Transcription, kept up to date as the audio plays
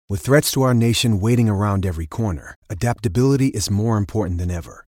With threats to our nation waiting around every corner, adaptability is more important than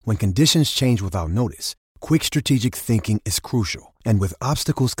ever. When conditions change without notice, quick strategic thinking is crucial. And with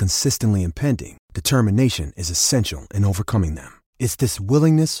obstacles consistently impending, determination is essential in overcoming them. It's this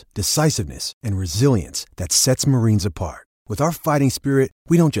willingness, decisiveness, and resilience that sets Marines apart. With our fighting spirit,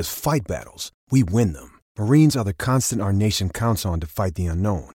 we don't just fight battles, we win them. Marines are the constant our nation counts on to fight the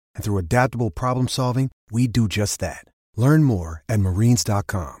unknown. And through adaptable problem solving, we do just that. Learn more at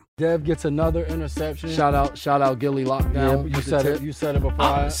marines.com. Dev gets another interception. Shout out Gilly Lockdown. Yeah, you said it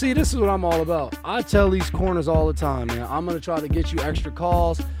before. See, this is what I'm all about. I tell these corners all the time, man. I'm going to try to get you extra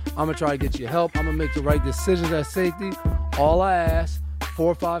calls. I'm going to try to get you help. I'm going to make the right decisions at safety. All I ask, 4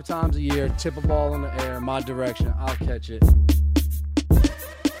 or 5 times a year, tip a ball in the air, my direction. I'll catch it.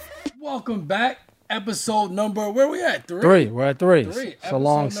 Welcome back. Episode number, where we at? 3. We're at 3. It's a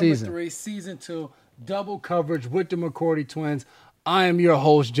long Episode season. number 3, season 2, double coverage with the McCourty twins. I am your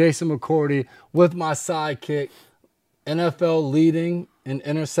host, Jason McCourty, with my sidekick, NFL leading in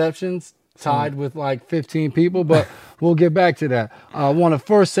interceptions, tied with like 15 people, but we'll get back to that. I want to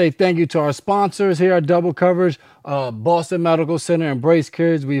first say thank you to our sponsors here at Double Coverage, Boston Medical Center, Embrace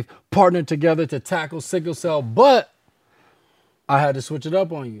Kids. We've partnered together to tackle sickle cell, but I had to switch it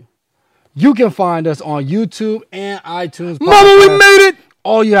up on you. You can find us on YouTube and iTunes. Mama, we made it!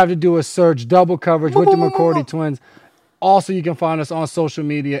 All you have to do is search Double Coverage with the McCourty twins. Also, you can find us on social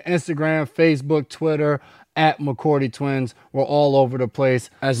media, Instagram, Facebook, Twitter, at McCourty Twins. We're all over the place.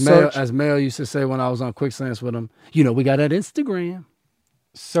 As Mayo used to say when I was on Quick Slants with him, we got that Instagram.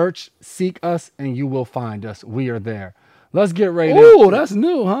 Search, seek us, and you will find us. We are there. Let's get ready. Oh, that's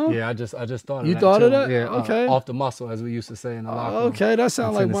new, huh? Yeah, I just thought of that. You thought of that? Yeah, okay. Off the muscle, as we used to say in the locker room. Okay, that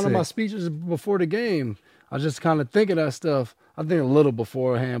sounds like one of Tennessee. my speeches before the game. I just kind of think of that stuff. I think a little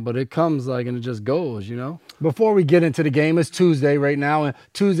beforehand, but it comes and it just goes, Before we get into the game, it's Tuesday right now, and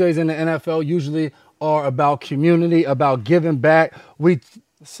Tuesdays in the NFL usually are about community, about giving back.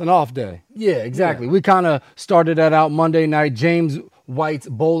 It's an off day. Yeah, exactly. Yeah. We kind of started that out Monday night, James White's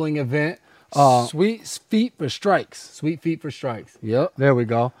bowling event. Sweet Feet for Strikes. Sweet Feet for Strikes. Yep. There we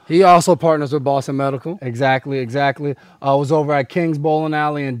go. He also partners with Boston Medical. Exactly. I was over at King's Bowling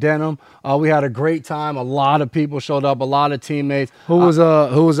Alley in Denham. We had a great time. A lot of people showed up, a lot of teammates. Who was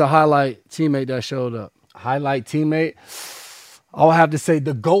a highlight teammate that showed up? Highlight teammate? I'll have to say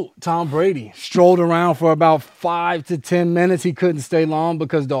the GOAT, Tom Brady. Strolled around for about 5 to 10 minutes. He couldn't stay long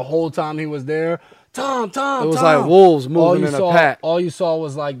because the whole time he was there, Tom. It was like wolves moving in a pack. All you saw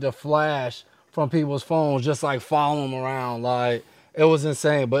was the flash from people's phones, just following him around. It was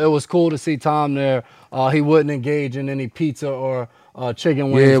insane, but it was cool to see Tom there. He wouldn't engage in any pizza or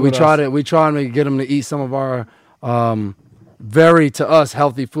chicken wings. Yeah, we tried to get him to eat some of our very, to us,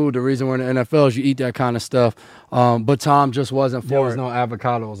 healthy food. The reason we're in the NFL is you eat that kind of stuff. But Tom just wasn't for it. There was no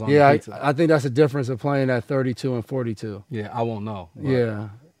avocados on the pizza. I think that's the difference of playing at 32 and 42. Yeah, I won't know.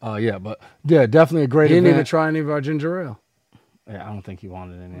 But definitely a great event. He didn't even try any of our ginger ale. Yeah, I don't think he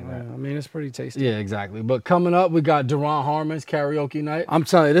wanted any of that. I mean, it's pretty tasty. Yeah, exactly. But coming up, we got Deron Harmon's karaoke night. I'm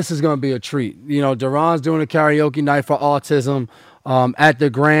telling you, this is going to be a treat. Deron's doing a karaoke night for autism at the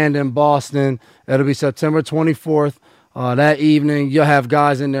Grand in Boston. It'll be September 24th. That evening, you'll have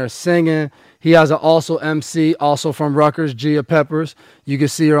guys in there singing. He has also MC, also from Rutgers, Gia Peppers. You can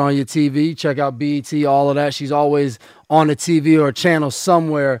see her on your TV. Check out BET, all of that. She's always on the TV or a channel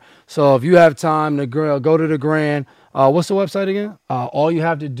somewhere. So if you have time to go to the Grand. What's the website again? All you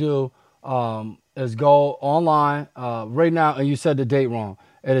have to do is go online right now, and you said the date wrong.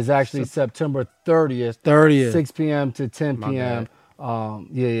 It is actually September 30th. 6 p.m. to 10 p.m.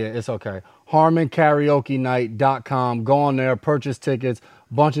 It's okay. HarmonKaraokeNight.com. Go on there, purchase tickets,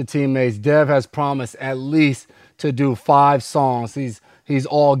 bunch of teammates. Dev has promised at least to do 5 songs. He's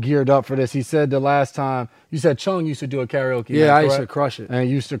all geared up for this. He said the last time, you said Chung used to do a karaoke night, I used to crush it. And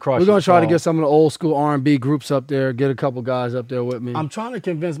used to crush it. We're going to try to get some of the old school R&B groups up there, get a couple guys up there with me. I'm trying to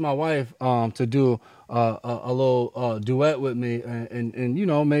convince my wife to do a little duet with me and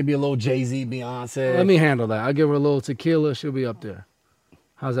maybe a little Jay-Z, Beyonce. Let me handle that. I'll give her a little tequila. She'll be up there.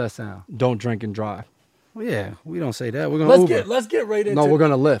 How's that sound? Don't drink and drive. Well, yeah, we don't say that. We're going to Let's get right into No, we're going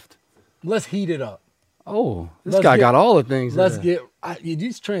to lift. Let's heat it up. Oh, this guy got all the things.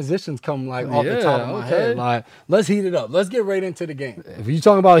 These transitions come off the top of my head. Let's heat it up. Let's get right into the game. If you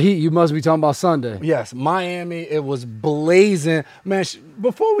talking about heat, you must be talking about Sunday. Yes, Miami. It was blazing, man.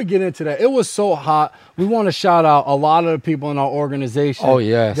 Before we get into that, it was so hot. We want to shout out a lot of the people in our organization. Oh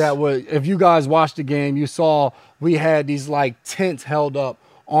yes, if you guys watched the game, you saw we had these tents held up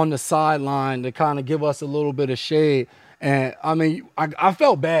on the sideline to kind of give us a little bit of shade. And I mean, I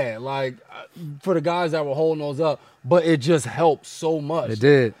felt bad, for the guys that were holding those up. but it just helped so much. It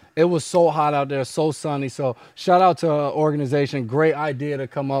did. It was so hot out there, so sunny. So shout out to our organization. Great idea to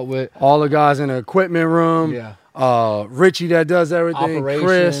come up with. All the guys in the equipment room. Yeah. Richie that does everything.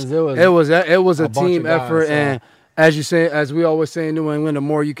 Operations, Chris. It was a team effort. And as you say, as we always say in New England, the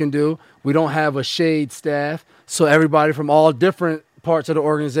more you can do. We don't have a shade staff, so everybody from all different parts of the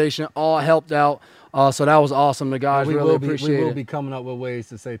organization all helped out. So that was awesome. The guys really appreciate it. We will be coming up with ways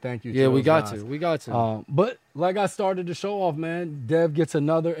to say thank you to we got guys. to. We got to. But like I started the show off, man, Dev gets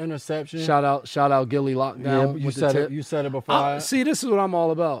another interception. Shout out Gilly Lockdown. Yeah, you said it before. See, this is what I'm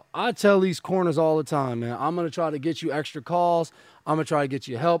all about. I tell these corners all the time, man. I'm going to try to get you extra calls. I'm going to try to get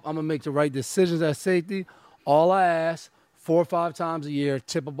you help. I'm going to make the right decisions at safety. All I ask, 4 or 5 times a year,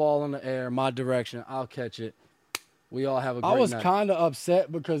 tip a ball in the air, my direction. I'll catch it. We all have a great night. I was kind of upset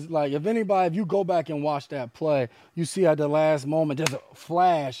because, like, if you go back and watch that play, you see at the last moment there's a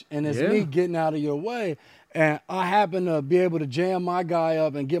flash, and it's me getting out of your way. And I happen to be able to jam my guy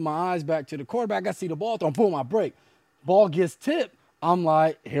up and get my eyes back to the quarterback. I see the ball, don't pull my break. Ball gets tipped. I'm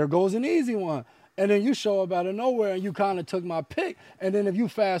like, here goes an easy one. And then you show up out of nowhere, and you kind of took my pick. And then if you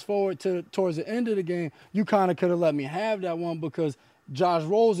fast forward towards the end of the game, you kind of could have let me have that one because Josh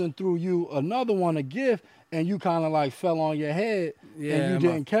Rosen threw you another one, a gift, and you kind of like fell on your head, and you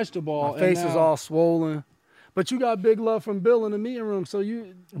didn't catch the ball. My face is all swollen. But you got big love from Bill in the meeting room, so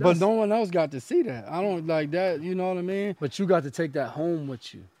But no one else got to see that. I don't like that, you know what I mean? But you got to take that home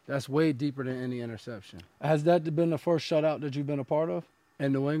with you. That's way deeper than any interception. Has that been the first shutout that you've been a part of?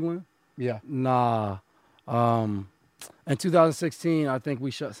 In New England? Yeah. Nah. In 2016, I think we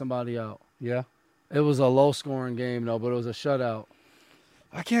shut somebody out. Yeah. It was a low-scoring game, though, but it was a shutout.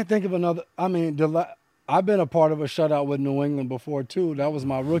 I can't think of another. I mean, I've been a part of a shutout with New England before, too. That was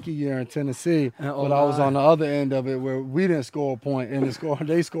my rookie year in Tennessee. But I was on the other end of it where we didn't score a point, and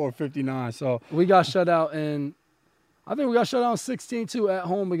they scored 59. So we got shut out in 16-2 at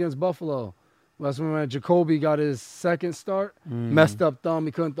home against Buffalo. That's when Jacoby got his second start. Messed up thumb.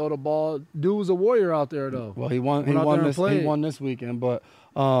 He couldn't throw the ball. Dude was a warrior out there, though. Well, he won this weekend. But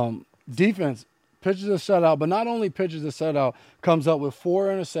defense, pitches a shutout. But not only pitches a shutout, comes up with 4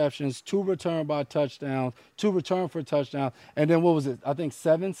 interceptions, 2 returned by touchdowns, 2 returned for touchdowns. And then what was it? I think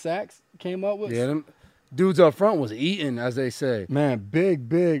 7 sacks came up with. Yeah, them dudes up front was eating, as they say. Man,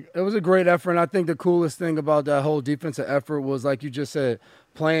 big. It was a great effort. And I think the coolest thing about that whole defensive effort was, like you just said,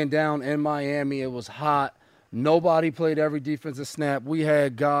 playing down in Miami. It was hot. Nobody played every defensive snap. We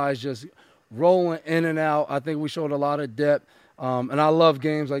had guys just rolling in and out. I think we showed a lot of depth. And I love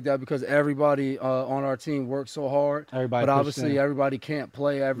games like that because everybody on our team works so hard. But obviously everybody can't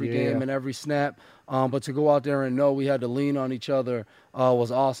play every game and every snap. But to go out there and know we had to lean on each other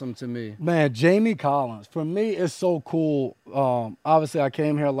was awesome to me. Man, Jamie Collins, for me, it's so cool. Obviously, I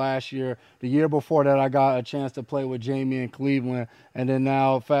came here last year. The year before that, I got a chance to play with Jamie in Cleveland. And then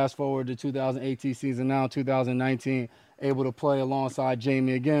now, fast forward to 2018 season, now 2019, able to play alongside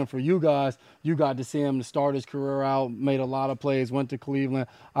Jamie again. For you guys, you got to see him to start his career out, made a lot of plays, went to Cleveland.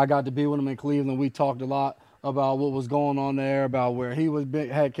 I got to be with him in Cleveland. We talked a lot about what was going on there, about where he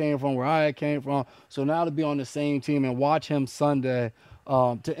had came from, where I had came from. So now to be on the same team and watch him Sunday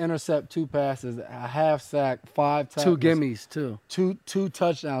to intercept 2 passes, a half sack, 5 tackles. 2 gimmies, too. Two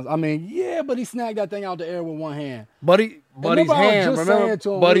touchdowns. I mean, yeah, but he snagged that thing out the air with one hand. Buddy's hand, remember?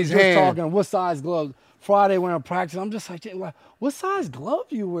 Buddy's hand. Talking, what size gloves? Friday when I'm practicing, I'm just like, what size glove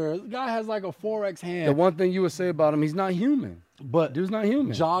you wear? The guy has like a 4X hand. The one thing you would say about him, he's not human. But dude's not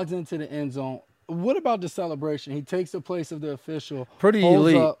human. Jogs into the end zone. What about the celebration? He takes the place of the official. Pretty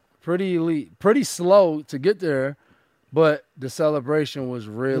elite. Pretty slow to get there, but the celebration was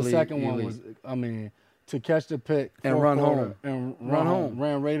really The second elite. one was, I mean, to catch the pick and run home.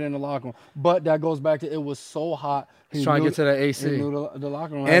 Ran right in the locker room. But that goes back to it was so hot. He's trying to get to that AC. He knew the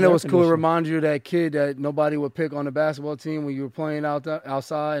locker room. And it was cool to remind you of that kid that nobody would pick on the basketball team when you were playing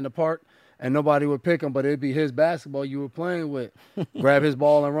outside in the park. And nobody would pick him, but it'd be his basketball you were playing with. Grab his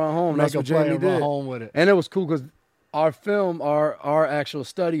ball and run home. That's what Jamie did. Run home with it. And it was cool because our film, our actual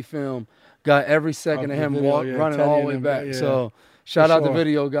study film, got every second of him running all the way back. Yeah. So shout out the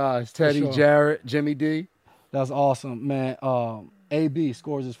video guys, Teddy, Jarrett, Jimmy D. That's awesome, man. AB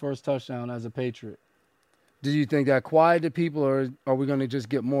scores his first touchdown as a Patriot. Do you think that quieted people, or are we going to just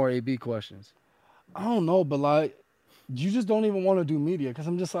get more AB questions? I don't know, but like, you just don't even want to do media because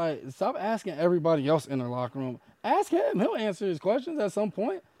I'm just like, stop asking everybody else in the locker room. Ask him. He'll answer his questions at some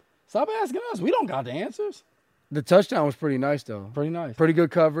point. Stop asking us. We don't got the answers. The touchdown was pretty nice, though. Pretty nice. Pretty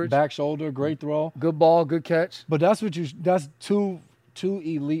good coverage. Back shoulder, great throw. Good ball, good catch. But that's 2 two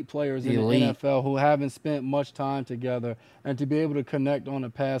elite players in Elite. the NFL who haven't spent much time together, and to be able to connect on a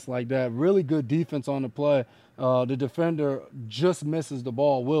pass like that, really good defense on the play. The defender just misses the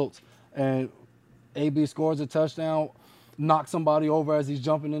ball, Wilts, and AB scores a touchdown, knocks somebody over as he's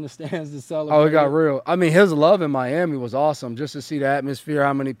jumping in the stands to celebrate. Oh, it got real. I mean, his love in Miami was awesome, just to see the atmosphere,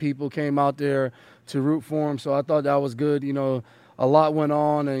 how many people came out there to root for him. So I thought that was good. You know, a lot went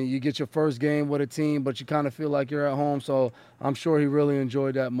on, and you get your first game with a team, but you kind of feel like you're at home. So I'm sure he really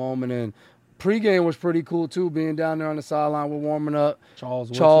enjoyed that moment. And pregame was pretty cool, too, being down there on the sideline. We're warming up.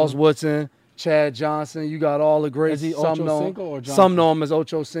 Charles Woodson, Chad Johnson. You got all the greats. Is he Ocho Cinco or Johnson? Some know him as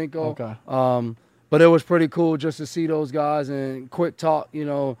Ocho Cinco. Okay. But it was pretty cool just to see those guys and quick talk, you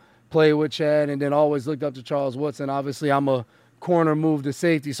know, play with Chad, and then always looked up to Charles Woodson. Obviously, I'm a corner move to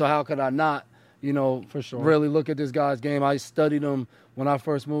safety, so how could I not, you know, For sure. really look at this guy's game? I studied him when I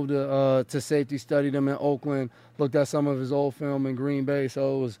first moved to safety, studied him in Oakland, looked at some of his old film in Green Bay,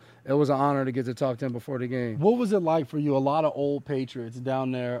 so it was an honor to get to talk to him before the game. What was it like for you? A lot of old Patriots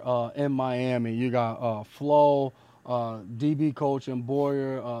down there in Miami. You got Flo, DB coach and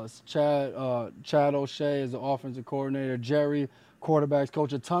Boyer, Chad O'Shea is the offensive coordinator, Jerry, quarterbacks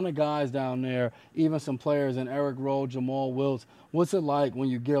coach, a ton of guys down there, even some players, and Eric Rowe, Jamal Wiltz. What's it like when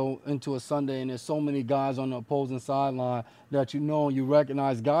you go into a Sunday and there's so many guys on the opposing sideline that you know and you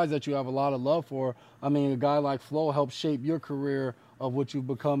recognize, guys that you have a lot of love for? I mean, a guy like Flo helped shape your career of what you've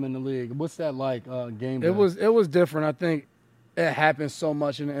become in the league. What's that like, game day? It was different. I think it happens so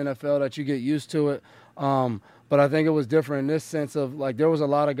much in the NFL that you get used to it. But I think it was different in this sense of, like, there was a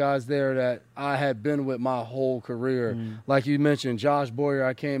lot of guys there that I had been with my whole career. Like you mentioned, Josh Boyer,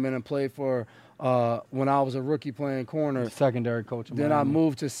 I came in and played for when I was a rookie playing corner. Secondary coach. Then I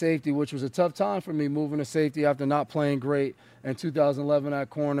moved to safety, which was a tough time for me, moving to safety after not playing great in 2011 at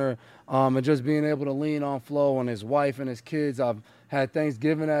corner, and just being able to lean on Flo and his wife and his kids. I've had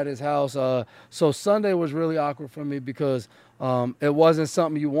Thanksgiving at his house. So Sunday was really awkward for me because it wasn't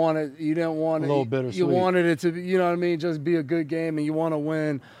something you wanted. You didn't want it. A little bittersweet. You wanted it to be, you know what I mean, just be a good game, and you want to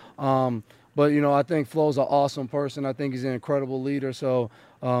win. But, you know, I think Flo's an awesome person. I think he's an incredible leader. So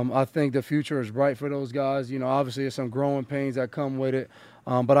I think the future is bright for those guys. You know, obviously there's some growing pains that come with it.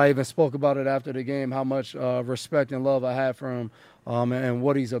 But I even spoke about it after the game, how much respect and love I have for him and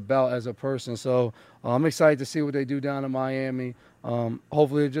what he's about as a person. So I'm excited to see what they do down in Miami.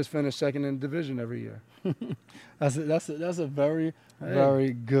 Hopefully they just finish second in the division every year. That's a very,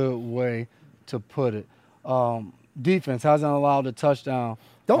 very good way to put it. Defense hasn't allowed a touchdown.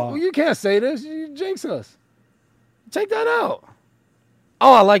 You can't say this. You jinx us. Take that out.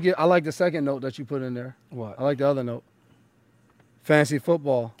 Oh, I like it. I like the second note that you put in there. What? I like the other note. Fantasy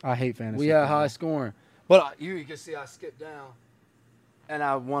football. I hate fantasy We had football. high scoring. But you can see I skipped down. And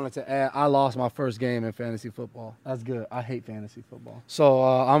I wanted to add, I lost my first game in fantasy football. That's good. I hate fantasy football. So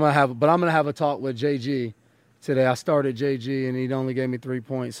I'm gonna have a talk with JG today. I started JG and he only gave me 3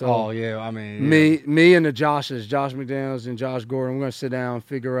 points. So yeah. I mean, me and the Joshes, Josh McDaniels and Josh Gordon, we're gonna sit down and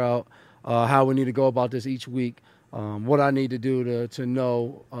figure out how we need to go about this each week. What I need to do to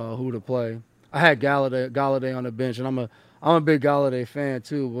know who to play. I had Galladay on the bench, and I'm a big Galladay fan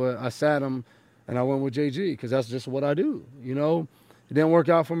too. But I sat him, and I went with JG because that's just what I do. You know, it didn't work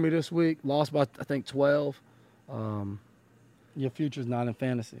out for me this week. Lost by I think 12. Your future's not in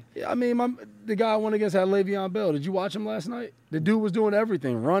fantasy. Yeah, I mean, the guy I went against had Le'Veon Bell. Did you watch him last night? The dude was doing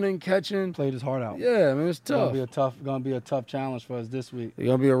everything, running, catching. Played his heart out. Yeah, I mean, it's tough. Gonna be a tough challenge for us this week. It's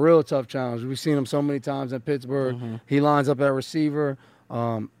gonna be a real tough challenge. We've seen him so many times in Pittsburgh. He lines up at receiver. He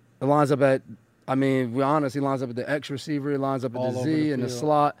lines up at, I mean, we're honest, he lines up at the X receiver. He lines up at All the over Z the and the field.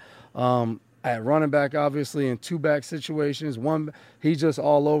 slot. At running back, obviously, in two-back situations. He's just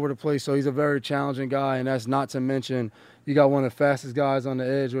all over the place, so he's a very challenging guy, and that's not to mention you got one of the fastest guys on the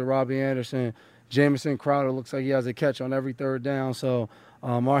edge with Robbie Anderson. Jamison Crowder looks like he has a catch on every third down, so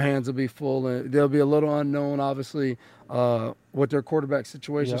our hands will be full. And there'll be a little unknown, obviously, with their quarterback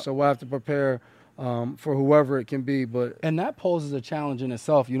situation, so we'll have to prepare for whoever it can be. And that poses a challenge in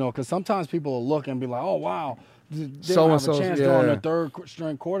itself, you know, because sometimes people will look and be like, oh, wow, they don't have a So-and-so, chance yeah. throwing a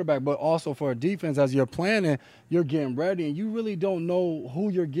third-string quarterback. But also for a defense, as you're planning, you're getting ready, and you really don't know who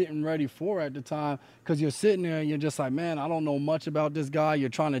you're getting ready for at the time because you're sitting there and you're just like, man, I don't know much about this guy. You're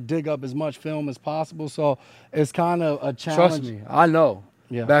trying to dig up as much film as possible. So it's kind of a challenge. Trust me, I know.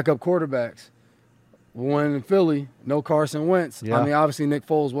 Yeah. Backup quarterbacks. When in Philly, no Carson Wentz. Yeah. I mean, obviously Nick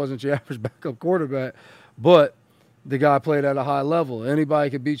Foles wasn't your average backup quarterback, but the guy played at a high level. Anybody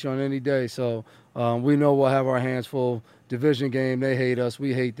could beat you on any day. So we know we'll have our hands full. Division game, they hate us,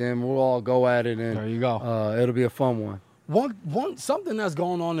 we hate them. We'll all go at it, and There you go. It'll be a fun one. One something that's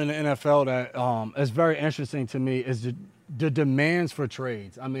going on in the NFL that is very interesting to me is the demands for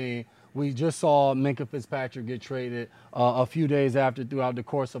trades. I mean, we just saw Minkah Fitzpatrick get traded a few days after. Throughout the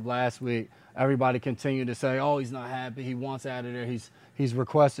course of last week, everybody continued to say, "Oh, he's not happy. He wants out of there. He's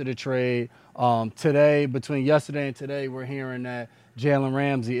requested a trade." Today, between yesterday and today, we're hearing that Jalen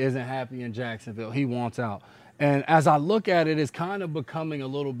Ramsey isn't happy in Jacksonville. He wants out. And as I look at it, it's kind of becoming a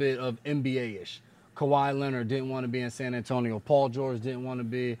little bit of NBA-ish. Kawhi Leonard didn't want to be in San Antonio. Paul George didn't want to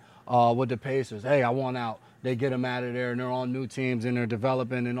be with the Pacers. Hey, I want out. They get him out of there, and they're on new teams, and they're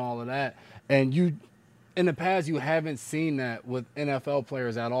developing and all of that. And in the past, you haven't seen that with NFL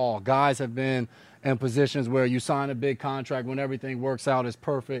players at all. Guys have been in positions where you sign a big contract when everything works out, it's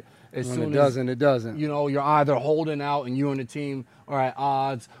perfect. As When soon it doesn't, it doesn't. You know, you're either holding out and you and the team are at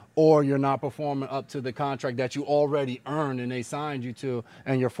odds, or you're not performing up to the contract that you already earned and they signed you to,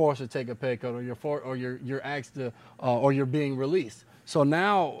 and you're forced to take a pay cut, or you're asked to, or you're being released. So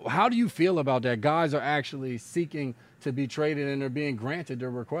now, how do you feel about that? Guys are actually seeking to be traded and they're being granted their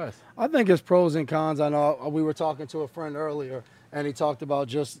request. I think it's pros and cons. I know we were talking to a friend earlier, and he talked about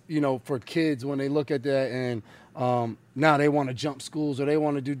just, for kids when they look at that and now they want to jump schools or they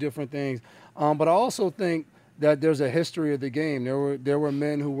want to do different things. But I also think that there's a history of the game. There were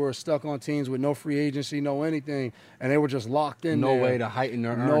men who were stuck on teams with no free agency, no anything, and they were just locked in No there. way to heighten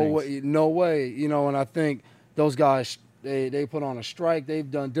their earnings. No way. And I think those guys, they put on a strike.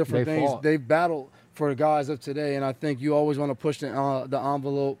 They've done different things. Fought. They've battled for the guys of today, and I think you always want to push the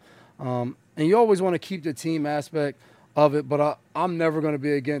envelope, and you always want to keep the team aspect of it. But I'm never going to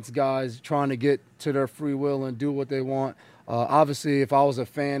be against guys trying to get to their free will and do what they want. Obviously, if I was a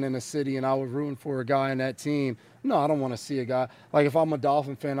fan in a city and I was rooting for a guy in that team, no, I don't want to see a guy. Like if I'm a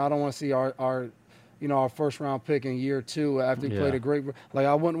Dolphin fan, I don't want to see our first round pick in year 2 after he played a great. Like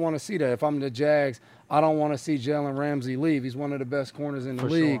I wouldn't want to see that. If I'm the Jags, I don't want to see Jalen Ramsey leave. He's one of the best corners in the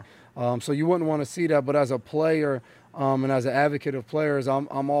league. Sure. So you wouldn't want to see that. But as a player and as an advocate of players,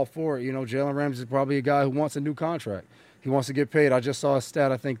 I'm all for it. Jalen Ramsey is probably a guy who wants a new contract. He wants to get paid. I just saw a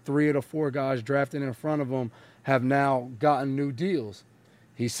stat. I think 3 of the 4 guys drafted in front of him have now gotten new deals.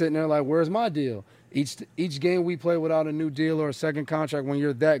 He's sitting there like, where's my deal? Each game we play without a new deal or a second contract when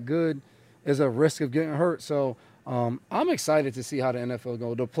you're that good is a risk of getting hurt. So I'm excited to see how the NFL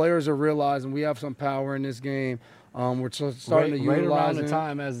goes. The players are realizing we have some power in this game. We're starting to utilize right around the it.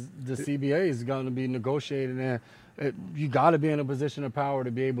 time as the CBA is going to be negotiated, and you got to be in a position of power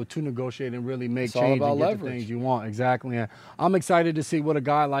to be able to negotiate and really make change and get the things you want. Exactly. And I'm excited to see what a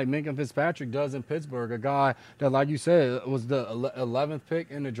guy like Minkah Fitzpatrick does in Pittsburgh, a guy that, like you said, was the 11th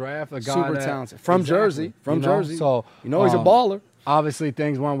pick in the draft, a guy super that, talented. From Jersey. So he's a baller. Obviously,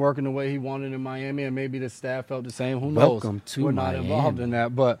 things weren't working the way he wanted in Miami, and maybe the staff felt the same. Who knows? Welcome to We're not Miami. involved in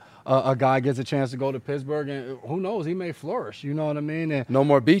that. But a guy gets a chance to go to Pittsburgh, and who knows? He may flourish. You know what I mean? And no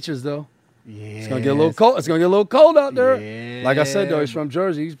more beaches, though. yeah, It's gonna get a little cold. It's gonna get a little cold out there. Yeah. Like I said, though, he's from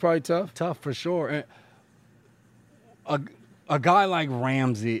Jersey. He's probably tough. Tough for sure. And a guy like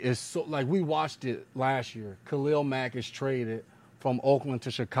Ramsey is so, like, we watched it last year. Khalil Mack is traded from Oakland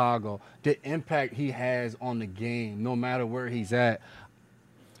to Chicago. The impact he has on the game, no matter where he's at.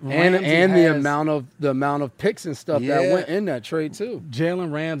 And Ramsey the amount of picks and stuff that went in that trade too.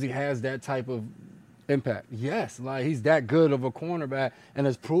 Jalen Ramsey has that type of Impact. yes, like he's that good of a cornerback and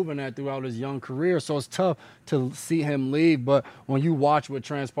has proven that throughout his young career. So it's tough to see him leave. But when you watch what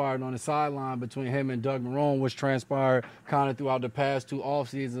transpired on the sideline between him and Doug Marrone, which transpired kind of throughout the past 2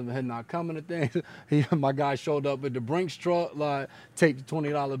 offseasons of him not coming to things, my guy showed up with the Brinks truck, like take the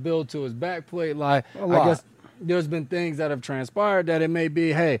 $20 bill to his back plate. Like I guess there's been things that have transpired that it may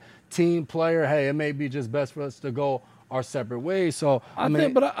be, hey, team player, hey, it may be just best for us to go our separate ways. So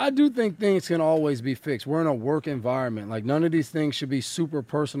I do think things can always be fixed. We're in a work environment. Like none of these things should be super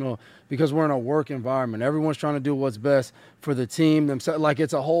personal because we're in a work environment. Everyone's trying to do what's best for the team themselves. Like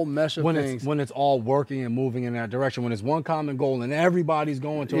it's a whole mesh of things. When it's all working and moving in that direction, when it's one common goal and everybody's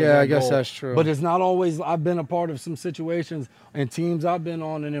going towards Yeah, that I guess goal. that's true. But it's not always. I've been a part of some situations and teams I've been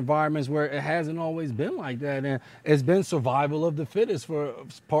on in environments where it hasn't always been like that, and it's been survival of the fittest for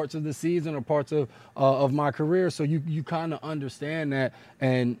parts of the season or parts of my career. So you kind of understand that,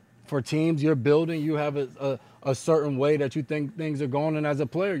 and for teams you're building, you have a certain way that you think things are going, and as a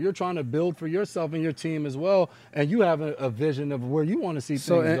player you're trying to build for yourself and your team as well, and you have a vision of where you want to see things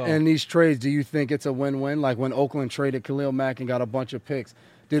go. And these trades, do you think it's a win-win? Like when Oakland traded Khalil Mack and got a bunch of picks,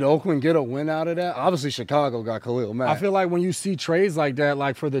 Did Oakland get a win out of that? Obviously, Chicago got Khalil Mack. I feel like when you see trades like that,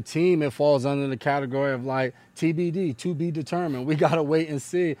 like for the team, it falls under the category of like TBD, to be determined. We got to wait and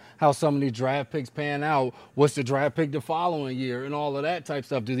see how some of these draft picks pan out. What's the draft pick the following year and all of that type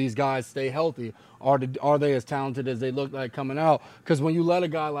stuff? Do these guys stay healthy? Are they as talented as they look like coming out? Because when you let a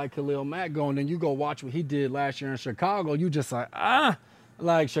guy like Khalil Mack go and then you go watch what he did last year in Chicago, you just like,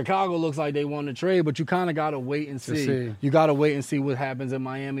 like Chicago looks like they won the trade, but you kind of got to wait and see. You got to wait and see what happens in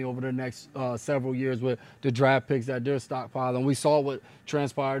Miami over the next several years with the draft picks that they're stockpiling. We saw what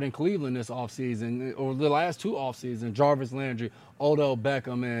transpired in Cleveland this offseason, or the last two offseasons. Jarvis Landry, Odell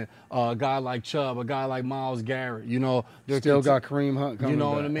Beckham, and a guy like Chubb, a guy like Myles Garrett. You know, they still got Kareem Hunt coming. You know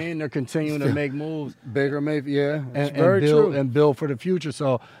back. what I mean? They're continuing to make moves. Baker Mayfield, yeah, and very true. And build for the future.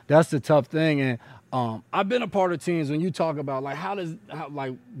 So that's the tough thing. And I've been a part of teams when you talk about like how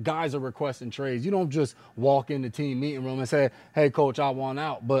guys are requesting trades. You don't just walk in the team meeting room and say, "Hey, coach, I want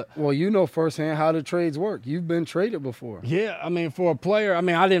out." But well, you know firsthand how the trades work. You've been traded before. Yeah, I mean, for a player, I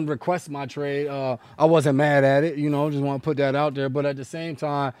mean, I didn't request my trade. I wasn't mad at it, you know. Just want to put that out there. But at the same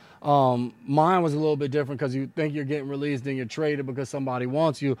time, mine was a little bit different because you think you're getting released and you're traded because somebody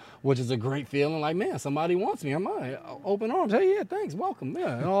wants you, which is a great feeling. Like, man, somebody wants me. I'm open arms. Hey, yeah, thanks, welcome,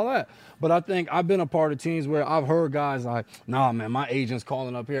 yeah, and all that. But I think I've been a part of teams where I've heard guys like, nah, man, my agent's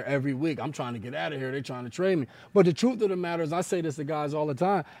calling up here every week. I'm trying to get out of here. They're trying to trade me. But the truth of the matter is, I say this to guys all the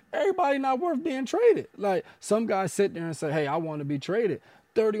time, everybody not worth being traded. Like, some guys sit there and say, hey, I want to be traded.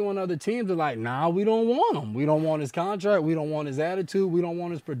 31 other teams are like, nah, we don't want him. We don't want his contract. We don't want his attitude. We don't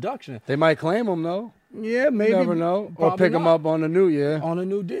want his production. They might claim him, though. Yeah, maybe. You never know. Or pick him up on a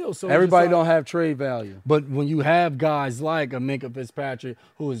new deal. So everybody don't have trade value. But when you have guys like a Minkah Fitzpatrick,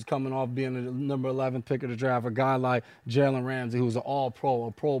 who is coming off being the number 11 pick of the draft, a guy like Jalen Ramsey, who's an all-pro,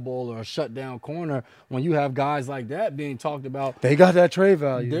 a Pro Bowler, a shutdown corner, when you have guys like that being talked about, they got that trade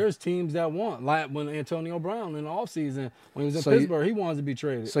value. There's teams that want. Like when Antonio Brown in the offseason, when he was in Pittsburgh, he wanted to be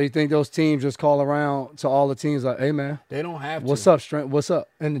traded. So you think those teams just call around to all the teams like, hey, man. They don't have to. What's up, Strength? What's up?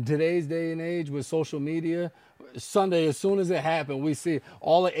 In today's day and age with social media, Sunday, as soon as it happened, we see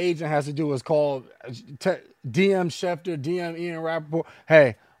all the agent has to do is call DM Schefter, DM Ian Rappaport.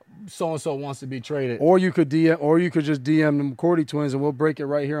 Hey, so-and-so wants to be traded. Or you could just DM the McCourty twins and we'll break it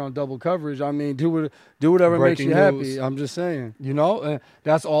right here on Double Coverage. I mean, do whatever makes you happy. I'm just saying. You know, and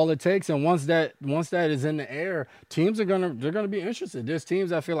that's all it takes. And once that is in the air, teams they're gonna be interested. There's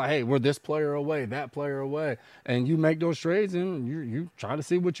teams that feel like, hey, we're this player away, that player away. And you make those trades and you try to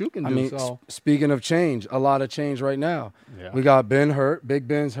see what you can do. I mean, speaking of change, a lot of change right now. Yeah. We got Ben hurt. Big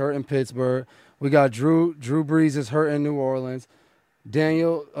Ben's hurt in Pittsburgh. We got Drew Brees is hurt in New Orleans.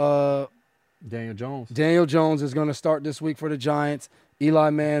 Daniel Jones is going to start this week for the Giants.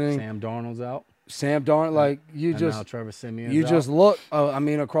 Eli Manning. Sam Darnold's out. Sam Darnold, now Trevor Siemian's you out. just look. I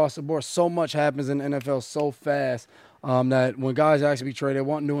mean, across the board, so much happens in the NFL so fast that when guys actually be traded,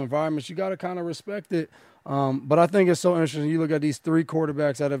 want new environments, you got to kind of respect it. But I think it's so interesting. You look at these three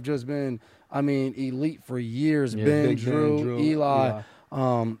quarterbacks that have just been, I mean, elite for years. Yeah, Ben, Drew, Eli.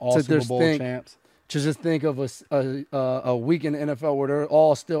 All Super Bowl champs. To just think of a week in the NFL where they're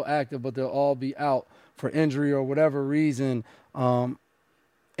all still active, but they'll all be out for injury or whatever reason.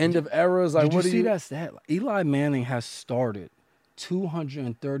 End of eras. Like, did you see that stat? Eli Manning has started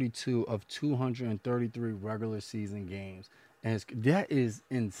 232 of 233 regular season games, and that is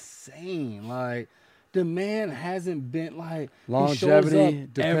insane. Like, the man hasn't been like longevity,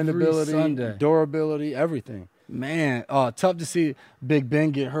 dependability, durability, everything. Man, tough to see Big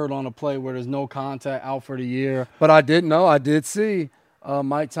Ben get hurt on a play where there's no contact, out for the year. But I did see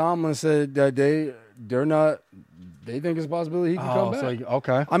Mike Tomlin said that they think it's a possibility he can come back.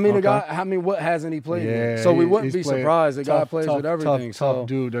 Okay. I mean, the guy, what hasn't he played with? So we wouldn't be surprised. The guy plays with everything. Tough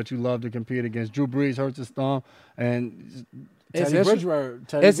dude that you love to compete against. Drew Brees hurts his thumb, and It's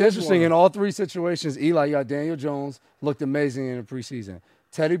interesting in all three situations. Eli, you got Daniel Jones, looked amazing in the preseason.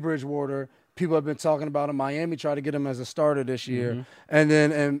 Teddy Bridgewater, people have been talking about him. Miami tried to get him as a starter this year. Mm-hmm. And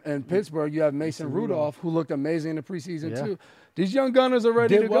then in Pittsburgh, you have Mason Rudolph, who looked amazing in the preseason too. These young gunners are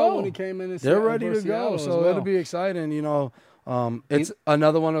ready to go. When he came in, they're ready to go. So it'll be exciting. You know, it's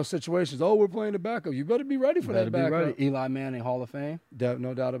another one of those situations. Oh, we're playing the backup. You better be ready for that backup. Ready. Eli Manning, Hall of Fame.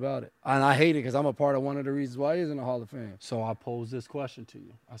 No doubt about it. And I hate it because I'm a part of one of the reasons why he is in the Hall of Fame. So I posed this question to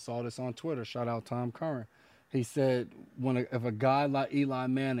you. I saw this on Twitter. Shout out Tom Curran. He said, if a guy like Eli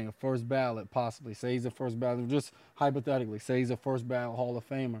Manning, a first ballot, possibly, say he's a first ballot, just hypothetically, say he's a first ballot Hall of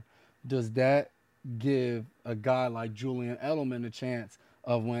Famer, does that give a guy like Julian Edelman a chance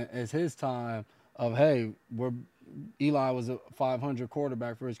of when it's his time of, hey, Eli was a 500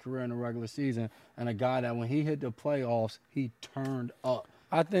 quarterback for his career in the regular season, and a guy that when he hit the playoffs, he turned up.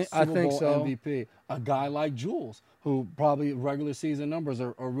 I think Super Bowl so. MVP. A guy like Jules, who probably regular season numbers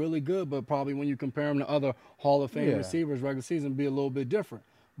are really good, but probably when you compare him to other Hall of Fame Yeah. receivers, regular season be a little bit different.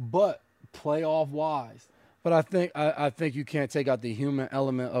 But playoff wise, But I think you can't take out the human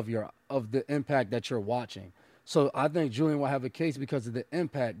element of the impact that you're watching. So I think Julian will have a case because of the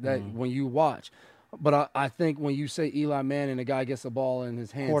impact that when you watch. But I think when you say Eli Manning, the guy gets the ball in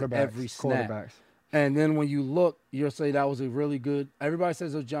his hands every snap. Quarterbacks. And then when you look, you'll say that was a really good. Everybody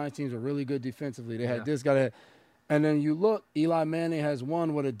says those Giants teams are really good defensively. They had this guy that. And then you look, Eli Manning has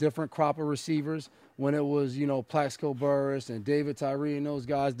won with a different crop of receivers when it was, Plaxico Burress and David Tyree and those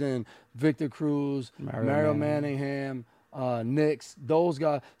guys, then Victor Cruz, Mario Manningham, Knicks, those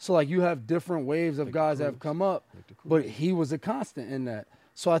guys. So, like, you have different waves of guys that have come up, but he was a constant in that.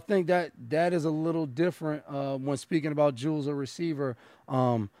 So I think that is a little different when speaking about Jules, a receiver.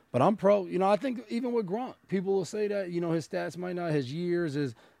 But I'm pro. I think even with Gronk, people will say that, his stats might not, his years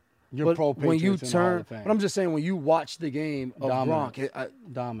is – You're pro when you Patriots in the Hall turn, of Fame. but I'm just saying when you watch the game of Dominance. Gronk,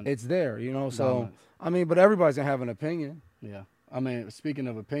 Dominance. it's there, So Dominance. but everybody's gonna have an opinion. Yeah. I mean, speaking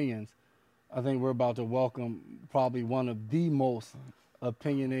of opinions, I think we're about to welcome probably one of the most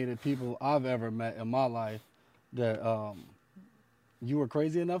opinionated people I've ever met in my life that you were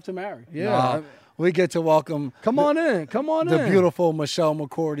crazy enough to marry. Yeah. We get to welcome Come on in. the beautiful Michelle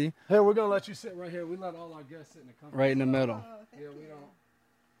McCourty Hey, we're gonna let you sit right here. We let all our guests sit in the comfort. right in the middle. Yeah, we don't.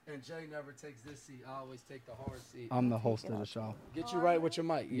 And Jay never takes this seat. I always take the hard seat. I'm the host of the show. Get you right with your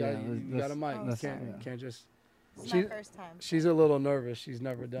mic. You Yeah, got, you that's- got a mic. You that's- can't, yeah. can't just. It's my first time. She's a little nervous. She's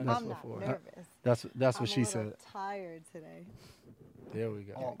never done this I'm not before. nervous. That's what I'm she a little said. tired today. There we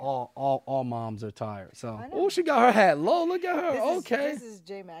go. All moms are tired. So I know. Oh, she got her hat low. Look at her. This Okay. This is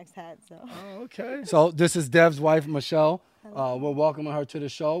J Mac's hat, so. Oh, okay. so this is Dev's wife Michelle. We're welcoming her to the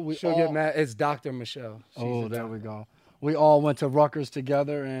show. We She'll all, get mad. It's Dr. Michelle. She's Oh, the there doctor. we go. We all went to Rutgers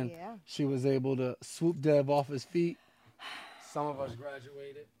together, and Yeah. she was able to swoop Dev off his feet. Some of us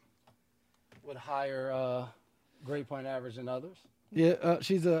graduated with higher grade point average than others. Yeah,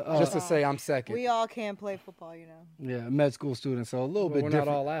 she's a Just to say I'm second. We all can't play football, yeah med school student, so a little But bit we're not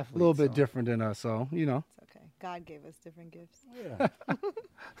different. all A athletes, little bit so. different than us, so It's okay. God gave us different gifts. Yeah.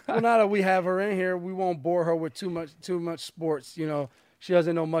 Well, now that we have her in here, we won't bore her with too much sports. She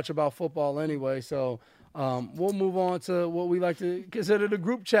doesn't know much about football anyway, so we'll move on to what we like to consider the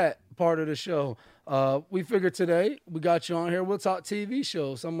group chat part of the show. We figured today we got you on here. We'll talk TV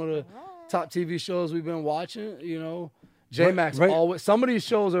shows. Some of the top TV shows we've been watching. J-Max Right. always. Some of these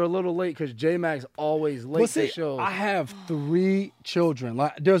shows are a little late because J-Max always late Well, see, to shows. I have 3 children.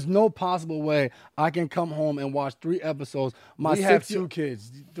 Like, there's no possible way I can come home and watch 3 episodes. My we have 6 2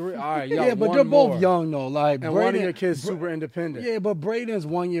 kids. 3. All right, Yeah, but they're both young though. Like, And one of Brayden- your kids super independent. Yeah, but Braden's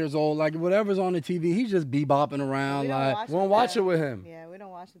 1 year old. Like, whatever's on the TV, he's just bebopping around. We don't Like, watch Won't with watch the- it with him. Yeah, we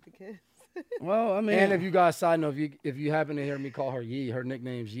don't watch with the kids. well, I mean, And if you guys side note, if you happen to hear me call her Yee, her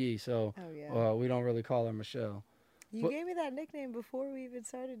nickname's Yee, so Oh, yeah. we don't really call her Michelle. You But- gave me that nickname before we even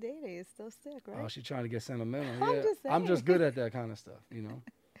started dating. It's still stuck, right? Oh, she's trying to get sentimental. I'm Yeah, just I'm just saying. good at that kind of stuff, you,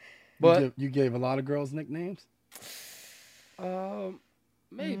 But you gave a lot of girls nicknames.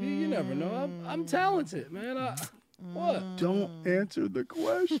 maybe you never know. I'm talented, man. What? Don't answer the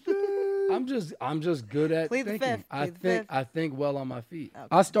question. I'm just good at Plead the thinking. fifth, I plead the think fifth. I think well on my feet.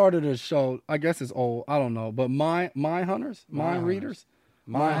 I started a show. I guess it's old. I don't know, but Mind Hunters, Mind Readers.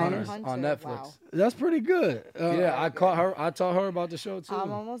 Mind Hunters. Hunters on Hunter, Netflix. wow. That's pretty good. Yeah, I taught her about the show too.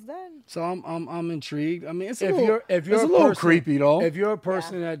 I'm almost done. So I'm intrigued. I mean, it's a if little, you're it's a little person- creepy though. If you're a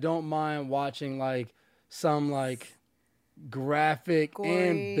person that don't mind watching like some like graphic Gory.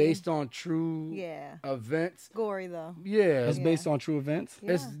 and based on true Yeah. events, Gory, though. yeah, it's based on true events.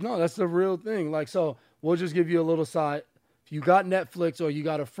 Yeah. that's the real thing. Like, so we'll just give you a little side. If you got Netflix or you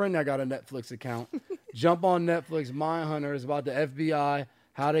got a friend that got a Netflix account, jump on Netflix. Mindhunter is about the FBI.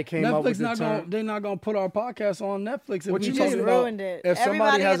 How they came up with the term. They're not gonna put our podcast on Netflix. If What we you talking mean? just about- ruined it. If somebody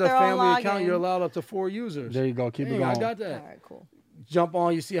Everybody has get a their own family account, login. you're allowed up to 4 users. There you go. Keep it Dang, going. I got All that. right, cool. Jump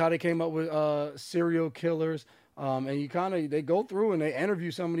on. You see how they came up with serial killers, and you they go through and they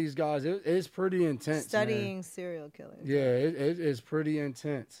interview some of these guys. It's pretty intense. Studying man. serial killers. Yeah, it is pretty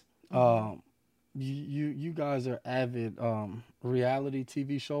intense. You guys are avid reality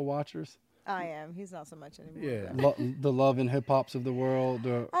TV show watchers. I am. He's not so much anymore. Yeah. The Love and Hip Hops of the world,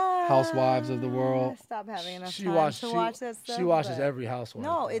 the Housewives of the world. Stop having enough She time watch- to she- watch that stuff. She watches but- every housewife.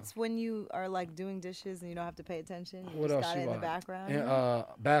 No, though. it's when you are like doing dishes and you don't have to pay attention. You What just else got she it in the watch? background. And,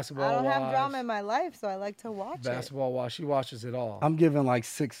 basketball. I don't have Wives, drama in my life, so I like to watch Basketball Wives. She watches it all. I'm giving like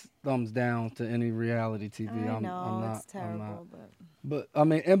 6 thumbs down to any reality TV. it. I I'm know not. it's terrible, I'm not. but But I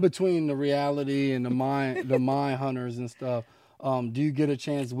mean, in between the reality and the mind hunters and stuff, Do you get a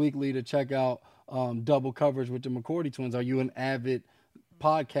chance weekly to check out Double Coverage with the McCourty twins? Are you an avid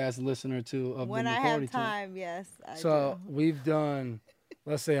podcast listener to of When the I McCourty have twins? time, yes. So we've done,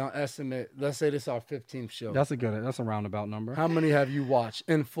 let's say on estimate, let's say this is our 15th show. That's a roundabout number. How many have you watched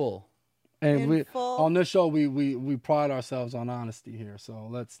in full? And In we full? on this show we pride ourselves on honesty here. So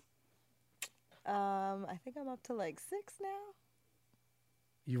let's. I think I'm up to like 6 now.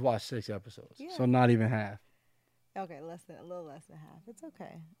 You watched 6 episodes. Yeah. So not even half. Okay, a little less than half. It's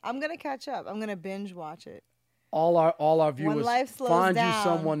okay. I'm gonna catch up. I'm gonna binge watch it. All our viewers, life slows find you down.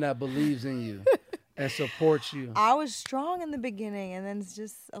 someone that believes in you and supports you. I was strong in the beginning, and then it's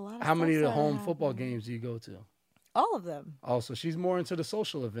just a lot of How many of stuff the started home football happening. games do you go to? All of them. Also, she's more into the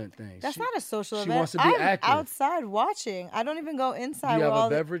social event things. That's not a social she event. wants to be I'm active. outside watching. I don't even go Do inside. you where have all a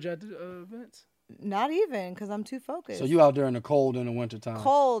the- beverage at the events? Not even, because I'm too focused. So you out there in the cold in the wintertime.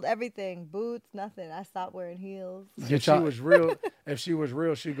 cold, everything, boots, nothing. I stopped wearing heels. If she was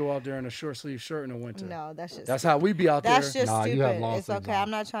real, she'd go out there in a short sleeve shirt in the winter. No, that's just That's how we be out that's there. just Nah, you stupid. have long It's sleeves okay. on.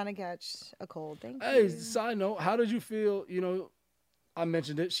 I'm not trying to catch a cold. Thank Hey, you. side note, how did you feel? You know, I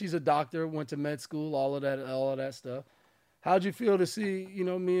mentioned it. She's a doctor, went to med school, all of that stuff. How'd you feel to see,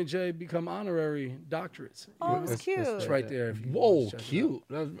 me and Jay become honorary doctorates? Oh, it was It's- cute. It's right there. If you Whoa, want to check it out.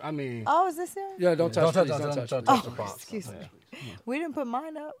 cute. I mean, Oh, is this there? Yeah, don't touch, Don't please. touch, Don't touch, don't please. touch the props. Excuse me. We didn't put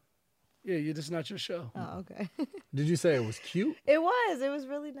mine up. Yeah, this is not your show. Oh, okay. did you say it was cute? It was. It was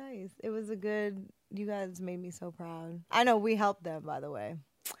really nice. It was a good. You guys made me so proud. I know we helped them, by the way.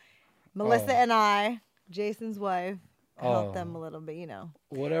 Melissa and I, Jason's wife, helped them a little bit.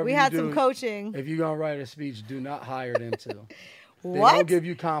 Whatever We you had do, some coaching. If you're gonna write a speech, do not hire them to. They What? don't give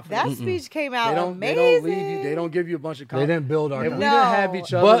you That confidence. speech came They out don't. amazing. They don't leave you. They don't give you a bunch of They confidence. didn't build our. If we No. didn't have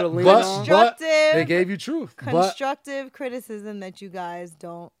each other But- to lean but- on, Constructive, they gave you truth. constructive criticism that you guys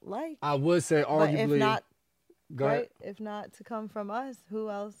don't like. I would say But arguably. if not, go ahead. right? If not to come from us, who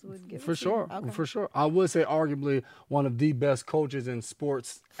else would give For it to sure, you? Okay. for sure. I would say arguably one of the best coaches in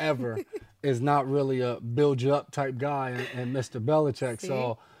sports ever is not really a build you up type guy, and Mr. Belichick. See?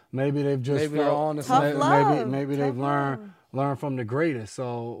 So maybe they've just Maybe they're felt, on the Tough same- love. maybe they've Tough learned from the greatest.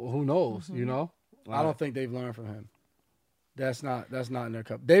 So who knows? You know, I don't think they've learned from him. That's not in their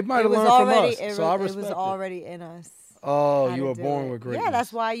cup. They might It have was learned already. from us. So I It respect was it. already in us. Oh, how you to were do born it. with greatness. Yeah,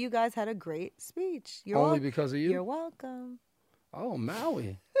 that's why you guys had a great speech. You're Only wel- because of you. You're welcome. Oh,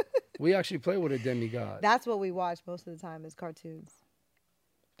 Maui. We actually play with a demigod. That's what we watch most of the time is cartoons.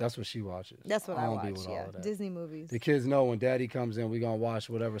 That's what she watches. That's what I don't be watch. with all Yeah, of that. Disney movies. The kids know when Daddy comes in, we gonna watch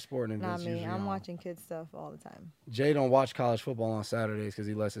whatever sporting Not events. me. usually I'm on. watching kids stuff all the time. Jay don't watch college football on Saturdays because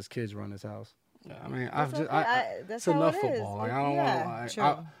he lets his kids run his house. I mean, That's okay. it's That's how enough it is. football. Like I don't Yeah, want to.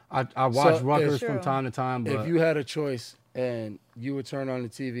 true. I watch So, Rutgers if- from True. time to time, but If you had a choice and you would turn on the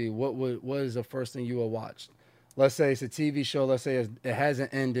TV, what is the first thing you would watch? Let's say it's a TV show. Let's say it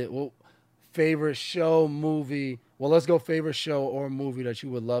hasn't ended. What favorite show, movie? Well, let's go favorite show or movie that you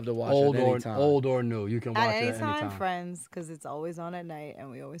would love to watch old at any time. or new, you can watch At it any at time, any time. Friends, because it's always on at night, and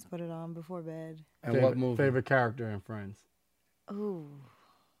we always put it on before bed. And favorite, what movie? Favorite character in Friends? Ooh,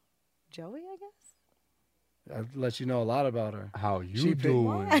 Joey, I guess. I'll let you know a lot about her. How you She picked-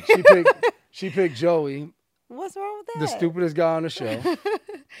 doing? She picked Joey, What's wrong with that? the stupidest guy on the show,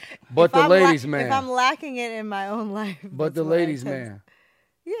 but If the I'm ladies' If man. I'm lacking it in my own life, But that's the what I ladies' tend- man.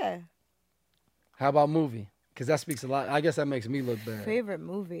 Yeah. How about movie? Because that speaks a lot. I guess that makes me look bad. Favorite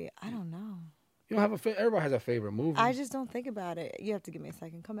movie? I don't know. You don't have everybody has a favorite movie. I just don't think about it. You have to give me a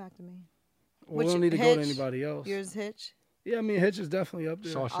second. Come back to me. we which- don't need to go to Hitch? anybody else. Yours, Hitch. Yeah, I mean Hitch is definitely up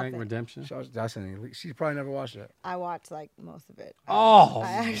there. Shawshank think- Redemption. That's an elite. She probably never watched that. I watched like most of it. Oh,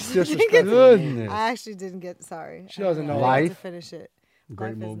 I actually didn't disrespectful. get. goodness. I actually didn't get. Sorry. She doesn't know. I didn't get Life? to finish it.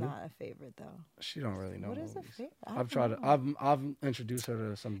 Great Life movie. is not a favorite though. She don't really know. What is a movies. favorite? I've tried to. I've introduced her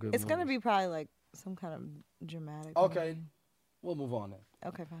to some good. It's gonna movies. be probably like some kind of dramatic. Okay. movie. We'll move on then.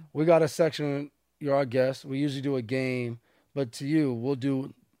 Okay, fine. We got a section. You're our guest. We usually do a game, but to you, we'll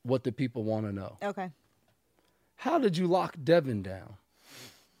do what the people want to know. Okay. How did you lock Devin down?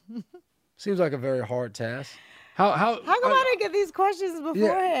 Seems like a very hard task. How How come I didn't get these questions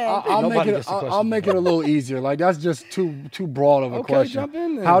beforehand? I'll make Nobody it. gets the I'll question make it a little easier. Like that's just too broad of a Okay, question. jump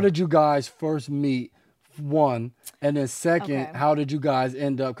in then. How did you guys first meet? One, and then second, Okay. how did you guys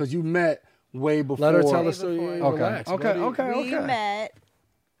end up? Because you met way before. Let her tell Way us. So before. you Okay. relax, Okay. buddy. Okay. We met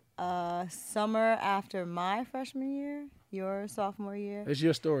summer after my freshman year, your sophomore year. It's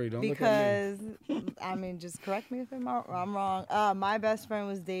your story. Don't look at me. Because I mean, just correct me if I'm wrong. My best friend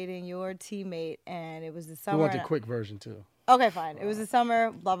was dating your teammate, and it was the We summer. want the and- quick version too. Okay, fine. It was the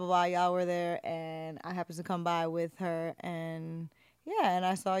summer. Blah blah blah. Y'all were there, and I happened to come by with her, and Yeah, and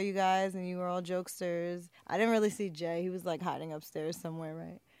I saw you guys, and you were all jokesters. I didn't really see Jay. He was like hiding upstairs somewhere,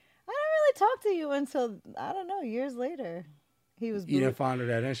 right? I didn't really talk to you until I don't know, years later. He was. You didn't find her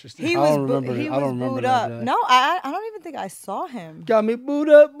that interesting. He I was. don't remember He it. I was don't remember booed that up. day. No, I don't even think I saw him. Got me booed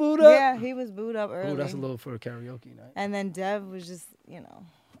up, booed up. Yeah, he was booed up early. Oh, that's a little for a karaoke night. And then Dev was just,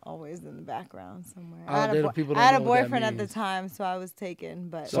 always in the background somewhere. Oh, people I had a don't know what that boyfriend at the means. time, so I was taken.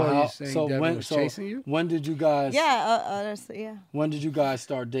 But So how- you saying Devin was chasing you? When did you guys? yeah. When did you guys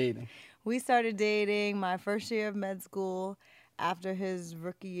start dating? We started dating my first year of med school. After his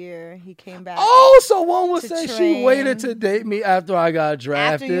rookie year, he came back. Oh, so one would to say she train. waited to date me after I got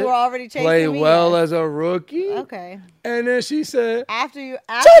drafted. After you were already chasing played me, well yes. as a rookie. Okay. And then she said, After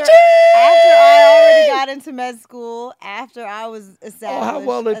Cha-ching! I already got into med school, after I was established. "Oh, how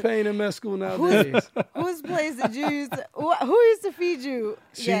well they paying in med school nowadays." Whose place did you use? Who used to feed you?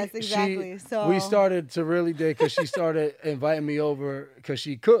 Yes, exactly. So we started to really date because she started inviting me over because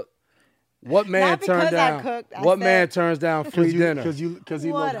she cooked. What man Not because turned I down? cooked, I What said- man turns down free dinner? Because he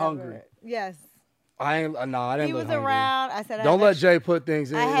looked hungry. Whatever. Yes. I ain't. No, I didn't. He look was hungry. around. I said, Don't have let extra, Jay put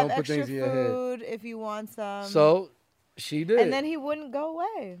things in. I have Don't put extra things in your head. food if you want some. So she did. and then he wouldn't go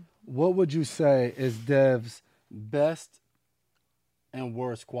away. What would you say is Dev's best and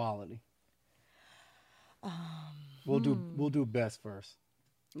worst quality? We'll do best first.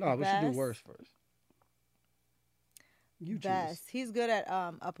 no, we should do best. worse first. You choose. Best. He's good at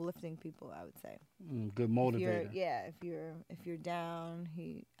uplifting people, I would say. Good If motivator. if you're down,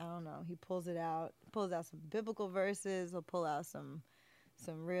 he pulls out some biblical verses, he'll pull out some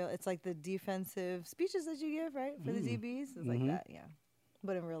real, it's like the defensive speeches that you give, right? For the DBs. It's like that, yeah.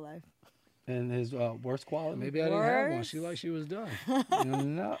 But in real life. And his worst quality? Maybe I didn't have one. Worse? She like she was done.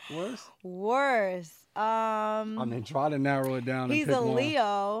 No, worse. Worse. I mean, try to narrow it down. He's and pick a one.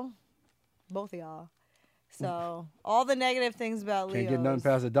 Leo. Both of y'all. So all the negative things about Leos. Can't get nothing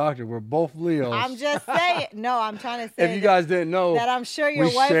past the doctor. We're both Leos. I'm just saying. No, I'm trying to say If you guys didn't know, that I'm sure your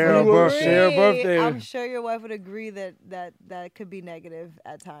we wife share would a agree. share a birthday. I'm sure your wife would agree that could be negative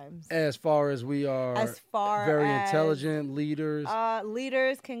at times. as far as we are As far very as, intelligent leaders.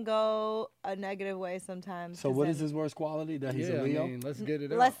 Leaders can go a negative way sometimes. So 'cause what then- is his worst quality? That he's yeah, a Leo? I mean, let's get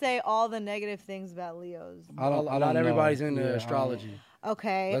it out. Let's say all the negative things about Leos. I don't Not know. everybody's into Yeah, I don't know. astrology.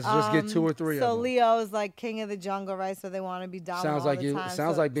 Okay. Let's just get 2 or 3 of So them. Leo is like king of the jungle, right? So they want to be dominant Sounds all like the you. time.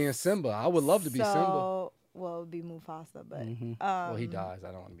 Sounds like being Simba. I would love to be Simba. Well, it would be Mufasa, but Well, he dies.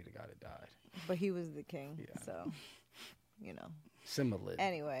 I don't want to be the guy that died. but he was the king. Yeah. So, you know. Simba lived.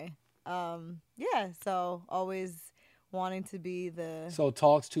 Anyway, yeah. So always wanting to be the. So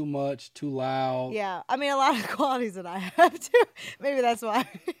talks too much, too loud. Yeah, I mean a lot of qualities that I have too. Maybe that's why.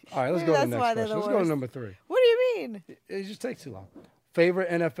 All right, let's Maybe go to the that's next why they're question. the Let's go to worst. number 3. What do you mean? It just takes too long. Favorite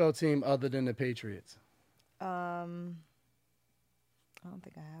NFL team other than the Patriots? I don't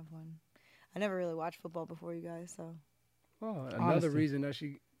think I have one. I never really watched football before you guys, so Well, another Honesty. reason that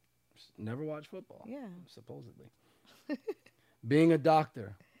she never watched football. yeah. Supposedly. Being a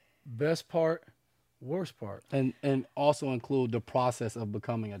doctor, best part, worst part. And also include the process of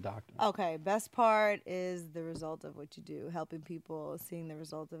becoming a doctor. Okay, best part is the result of what you do, helping people, seeing the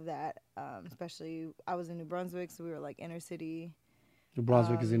result of that. Especially, I was in New Brunswick, so we were like inner city. New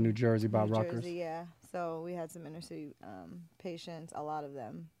Brunswick is in New Jersey by New Rutgers. Jersey, yeah. So we had some inner city patients, a lot of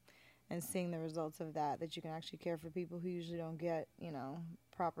them, and seeing the results of that you can actually care for people who usually don't get,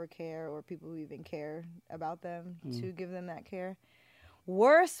 proper care, or people who even care about them to give them that care.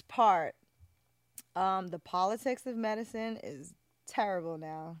 Worst part, the politics of medicine is terrible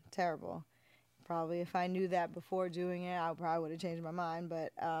now, terrible. Probably if I knew that before doing it, I probably would have changed my mind.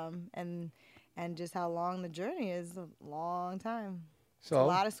 But and just how long the journey is, a long time. It's a So,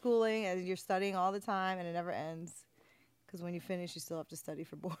 lot of schooling, and you're studying all the time, and it never ends. Because when you finish, you still have to study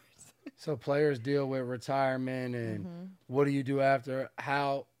for boards. so players deal with retirement and what do you do after?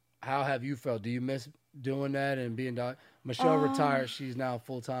 How have you felt? Do you miss doing that and being Michelle retired. She's now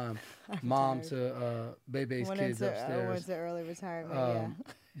full-time mom to Bebe's kids I upstairs. went to early retirement,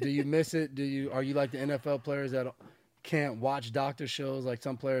 Do you miss it? Are you like the NFL players that can't watch doctor shows? Like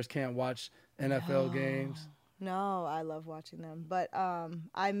some players can't watch NFL games. No, I love watching them. But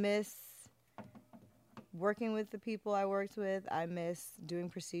I miss working with the people I worked with. I miss doing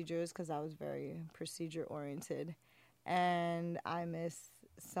procedures because I was very procedure-oriented. And I miss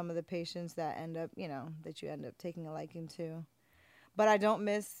some of the patients that that you end up taking a liking to. But I don't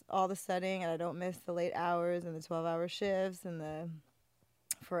miss all the studying, and I don't miss the late hours and the 12-hour shifts and the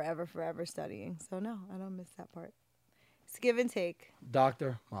forever studying. So, no, I don't miss that part. It's give and take.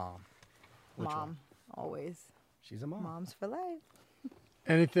 Doctor, mom. Which Mom, one? always. She's a mom. Moms for life.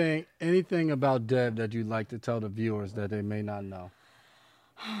 Anything about Deb that you'd like to tell the viewers that they may not know?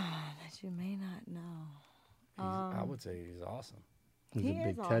 That you may not know. I would say he's awesome. He's He a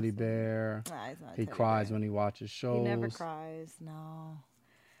big is teddy awesome. bear. Nah, he's not a He teddy cries bear. when he watches shows. He never cries. No.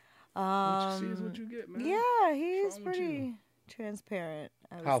 What you see is what you get, man. Yeah, he's What's wrong with you? pretty transparent.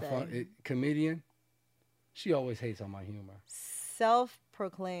 I would How say. fun. Comedian. She always hates on my humor.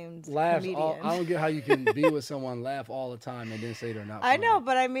 Self-proclaimed Laughs. comedian. I don't get how you can be with someone, laugh all the time, and then say they're not. I funny. know,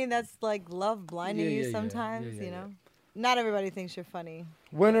 but I mean that's like love blinding Yeah, you yeah, yeah. sometimes. Yeah, yeah, You know, not everybody thinks you're funny.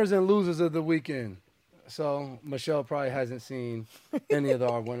 Winners and losers of the weekend. So Michelle probably hasn't seen any of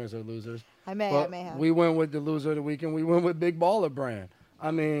our winners or losers. I may But have. we went with the loser of the weekend. We went with Big Baller Brand.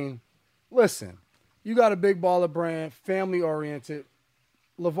 I mean, listen, you got a Big Baller Brand, family oriented.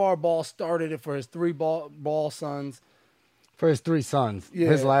 LeVar Ball started it for his three ball sons. For his 3 sons. Yeah.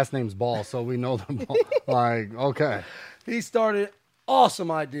 His last name's Ball, so we know them all. Like, okay. He started, awesome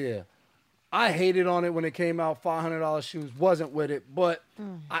idea. I hated on it when it came out. $500 shoes, wasn't with it, but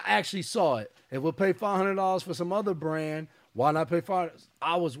I actually saw it. If we'll pay $500 for some other brand, why not pay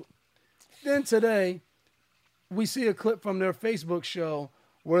 $500? Then today, we see a clip from their Facebook show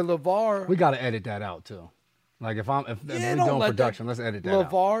where LeVar. We got to edit that out, too. Like, if we're don't doing let production, let's edit that out.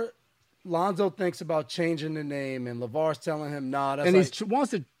 LeVar, Lonzo thinks about changing the name, and LeVar's telling him, nah, that's And like, he wants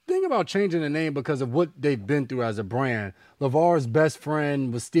to think about changing the name because of what they've been through as a brand. LeVar's best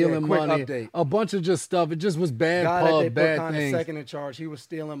friend was stealing quick money. update. A bunch of just stuff. It just was bad guy that they pub, put bad kind of things. second in charge. He was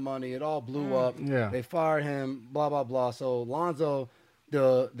stealing money. It all blew up. Yeah. They fired him. Blah blah blah. So Lonzo,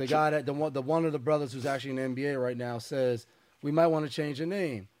 the guy that the one of the brothers who's actually in the NBA right now says we might want to change the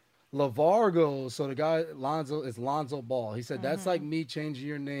name. LeVar goes. So the guy Lonzo is Lonzo Ball. He said that's like me changing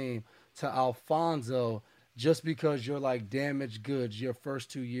your name to Alfonso just because you're like damaged goods your first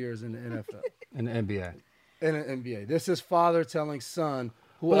 2 years in the NFL. In the NBA. In the NBA. This is father telling son,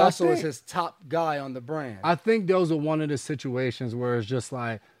 who But I also is think- his top guy on the brand. I think those are one of the situations where it's just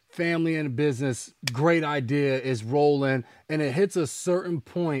like family and business, great idea is rolling, and it hits a certain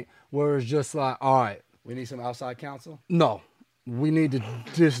point where it's just like, all right, We need some outside counsel. no,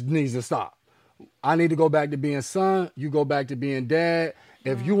 this needs to stop. I need to go back to being son. You go back to being dad.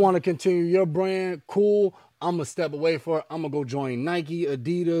 If you want to continue your brand, cool. I'm going to step away for it. I'm going to go join Nike,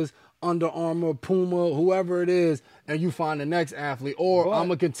 Adidas, Under Armour, Puma, whoever it is, and you find the next athlete. Or But- I'm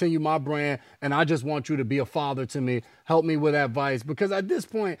going to continue my brand, and I just want you to be a father to me. Help me with advice. Because at this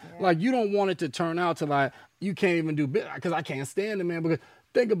point, like, you don't want it to turn out to, like, you can't even do business. Because I can't stand it, man. Because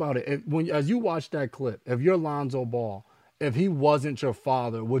think about it. As you watch that clip, if you're Lonzo Ball, if he wasn't your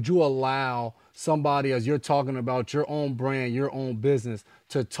father, would you allow somebody, as you're talking about your own brand, your own business,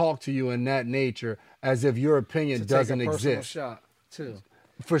 to talk to you in that nature as if your opinion To doesn't take a personal exist? shot too.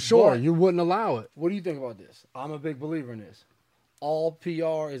 For sure, But- you wouldn't allow it. What do you think about this? I'm a big believer in this. All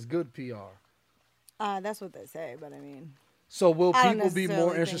PR is good PR. That's what they say, but I mean, So will I don't people be necessarily more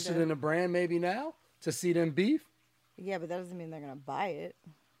think interested that- in the brand maybe now to see them beef? yeah, but that doesn't mean they're gonna buy it.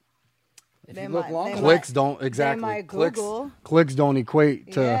 If They you look might- long, they might- Clicks don't exactly. might Clicks, Google. clicks don't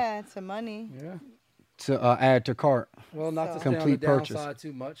equate to Yeah, to money. yeah. add to cart. Well, not to So- stay on the Complete purchase. downside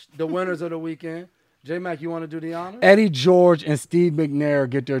too much. The winners of the weekend. J-Mac, you want to do the honors? Eddie George and Steve McNair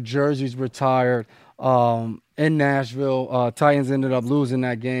get their jerseys retired in Nashville. Titans ended up losing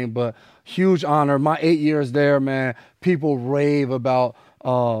that game, but huge honor. My 8 years there, man, people rave about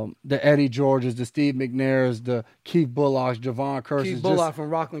the Eddie Georges, the Steve McNairs, the Keith Bullocks, Javon Curses. Keith Bullock from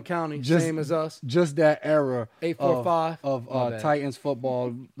Rockland County, just- same as us. Just that era 845. of My bad. Titans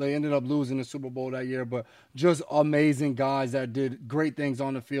football. They ended up losing the Super Bowl that year, but just amazing guys that did great things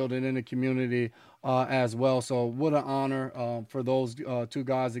on the field and in the community as well. So what an honor for those two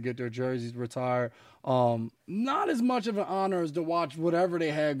guys to get their jerseys retired. Not as much of an honor as to watch whatever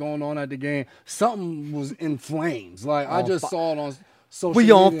they had going on at the game. Something was in flames. Like I just saw it on social We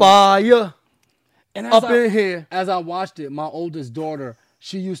media. on fire. And Up in here. as I watched it, my oldest daughter,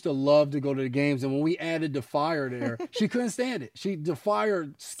 she used to love to go to the games, and when we added the fire there, she couldn't stand it. The fire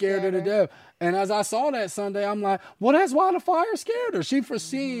scared her to death. And as I saw that Sunday, I'm like, well, that's why the fire scared her. She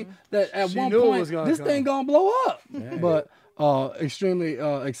foreseen that at She one knew it point was gonna this come. thing gonna blow up. But extremely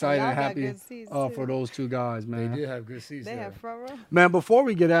excited Y'all and got happy good seats, for too. those two guys, They man. did have good seats They there. have front row. Man, before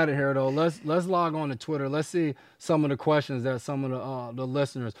we get out of here though, let's log on to Twitter. Let's see some of the questions that some of the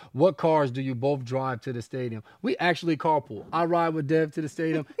listeners. What cars do you both drive to the stadium? We actually carpool. I ride with Dev to the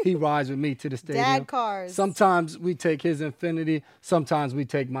stadium. He rides with me to the stadium. Dad cars. Sometimes we take his Infinity. Sometimes we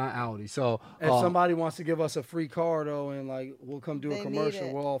take my Audi. So If somebody wants to give us a free car though, and like we'll come do a They need commercial,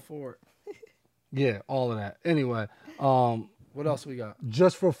 it. we're all for it. yeah, all of that. Anyway, What else we got?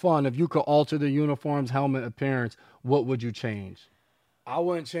 just for fun, if you could alter the uniform's helmet appearance, what would you change? I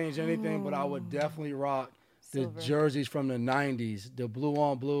wouldn't change anything, but I would definitely rock the Silver. jerseys from the 90s, the blue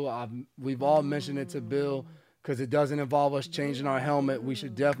on blue. We've all mentioned it to Bill because it doesn't involve us changing our helmet. We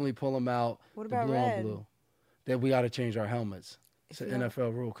should definitely pull them out. What the about blue red? on blue. That we got to change our helmets. It's If an you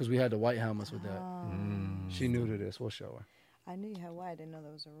NFL rule because we had the white helmets with that. She knew to this. We'll show her. I knew you had white. I didn't know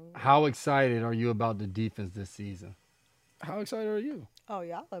that was a rule. How excited are you about the defense this season? How excited are you? Oh,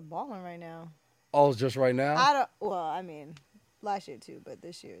 y'all are balling right now. Oh, it's just right now? I don't. Well, I mean, last year too, but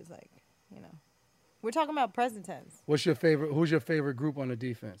this year is like, we're talking about present tense. Who's your favorite group on the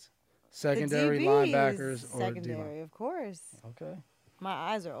defense? Secondary, The DBs, linebackers, or secondary, D-line? of course. Okay. My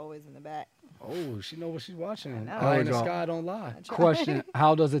eyes are always in the back. Oh, she know what she's watching. I know. Eye in the Hold on. sky don't lie. Question: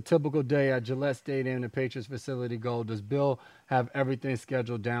 How does a typical day at Gillette Stadium, the Patriots facility, go? Does Bill have everything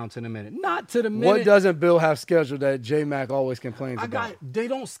scheduled down to the minute? Not to the minute. What doesn't Bill have scheduled that J Mac always complains about? They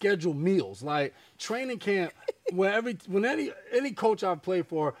don't schedule meals. Like training camp, when any coach I've played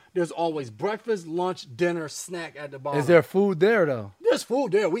for, there's always breakfast, lunch, dinner, snack at the bottom. Is there food there though? There's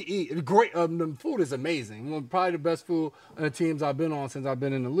food there. We eat. It's great. The food is amazing. Probably the best food on the teams I've been on since I've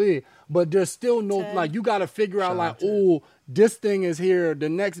been in the league. But there's still no, like, you got to figure out, like, oh, this thing is here. The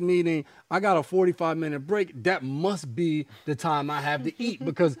next meeting, I got a 45-minute break. That must be the time I have to eat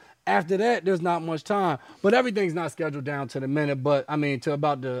because after that, there's not much time. But everything's not scheduled down to the minute. But, I mean, to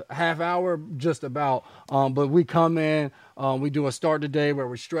about the half hour, just about. But we come in. We do a start today where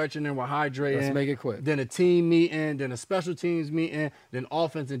we're stretching and we're hydrating. Let's make it quick. Then a team meeting, then a special teams meeting, then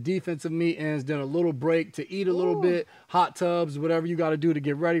offense and defensive meetings, then a little break to eat a little bit, hot tubs, whatever you got to do to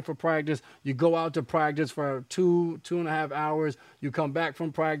get ready for practice. You go out to practice for 2.5 hours. You come back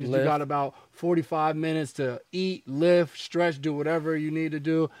from practice. Lift. You got about 45 minutes to eat, lift, stretch, do whatever you need to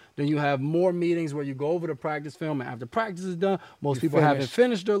do. Then you have more meetings where you go over the practice film. And after practice is done, most people haven't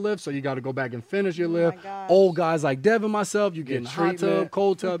finished their lift, so you got to go back and finish your lift. gosh. Old guys like Devin, myself, you get in hot tub, treatment.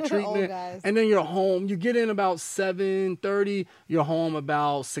 cold tub Old treatment, guys. and then you're home. You get in about 7:30. You're home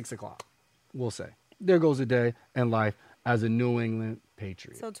about 6 o'clock. We'll say. There goes a day in life as a New England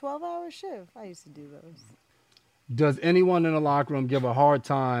Patriot. So 12-hour shift. I used to do those. Does anyone in the locker room give a hard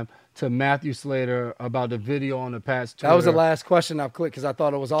time to Matthew Slater about the video on the Pats Twitter? That was the last question I clicked because I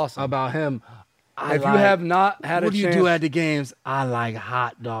thought it was awesome. About him. If you have not had a what do chance, you do at the games? I like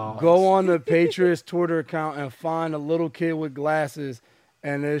hot dogs. go on the Patriots Twitter account and find a little kid with glasses.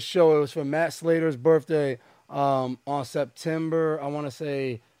 And this show, it was for Matt Slater's birthday on September, I want to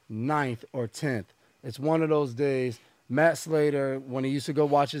say 9th or 10th. It's one of those days. Matt Slater, when he used to go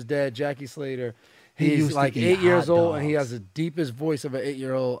watch his dad, Jackie Slater, He he's used to like eat 8 years hot old, and he dogs. has the deepest voice of an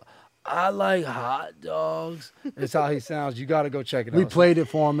 8-year-old. I like hot dogs. It's how he sounds. You got to go check it out. We played it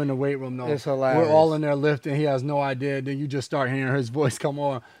for him in the weight room, though. It's hilarious. We're all in there lifting. He has no idea. Then you just start hearing his voice come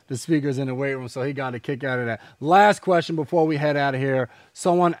on the speakers in the weight room, so he got a kick out of that. Last question before we head out of here.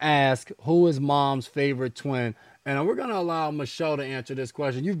 Someone asked, who is mom's favorite twin? And we're going to allow Michelle to answer this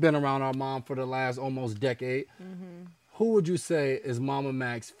question. You've been around our mom for the last almost decade. Mm-hmm. Who would you say is Mama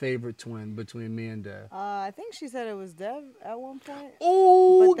Mac's favorite twin between me and Dad? I think she said it was Dev at one point.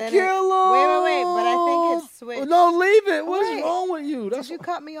 Ooh, But then killer! wait, but I think it's switched. No, leave it. What's Wait. wrong with you? Did you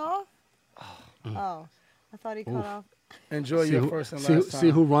cut me off? Oh, I thought he cut off. Enjoy your first and see, last time. see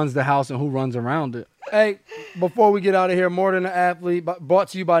who runs the house and who runs around it. Hey, before we get out of here, More Than an Athlete, brought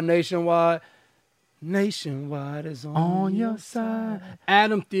to you by Nationwide. Nationwide is on your side.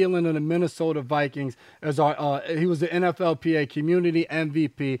 Adam Thielen of the Minnesota Vikings is he was the NFLPA Community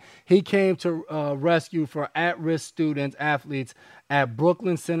MVP. He came to rescue for at-risk students, athletes at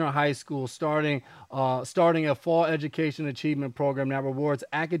Brooklyn Center High School, starting a fall education achievement program that rewards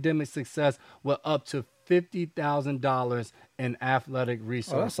academic success with up to $50,000 in athletic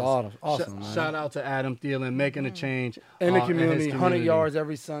resources. Oh, that's awesome, man. Shout out to Adam Thielen making a change In the his community, 100 community. yards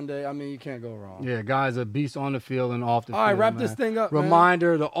every Sunday. I mean, you can't go wrong. Yeah, guys, a beast on the field and off the All field. right, wrap man. this thing up, man.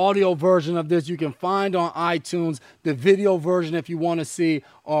 Reminder, the audio version of this you can find on iTunes. The video version, if you want to see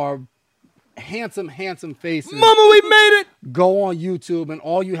our handsome faces, Mama, we made it! go on YouTube, and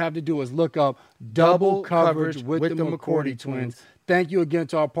all you have to do is look up Double Coverage with the McCourty Twins. Thank you again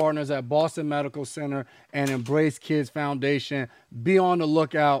to our partners at Boston Medical Center and Embrace Kids Foundation. Be on the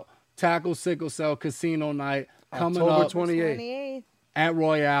lookout. Tackle Sickle Cell Casino Night coming October up 28th. at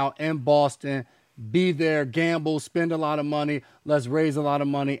Royale in Boston. Be there, gamble, spend a lot of money. Let's raise a lot of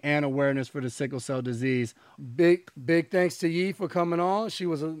money and awareness for the sickle cell disease. Big thanks to Yi for coming on. She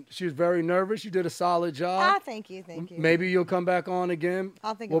was very nervous. You did a solid job. Thank you. Maybe you'll come back on again.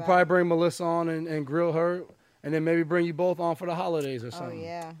 I'll think We'll about probably it. bring Melissa on and grill her, and then maybe bring you both on for the holidays or Oh something.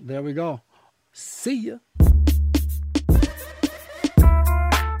 yeah. There we go. See ya.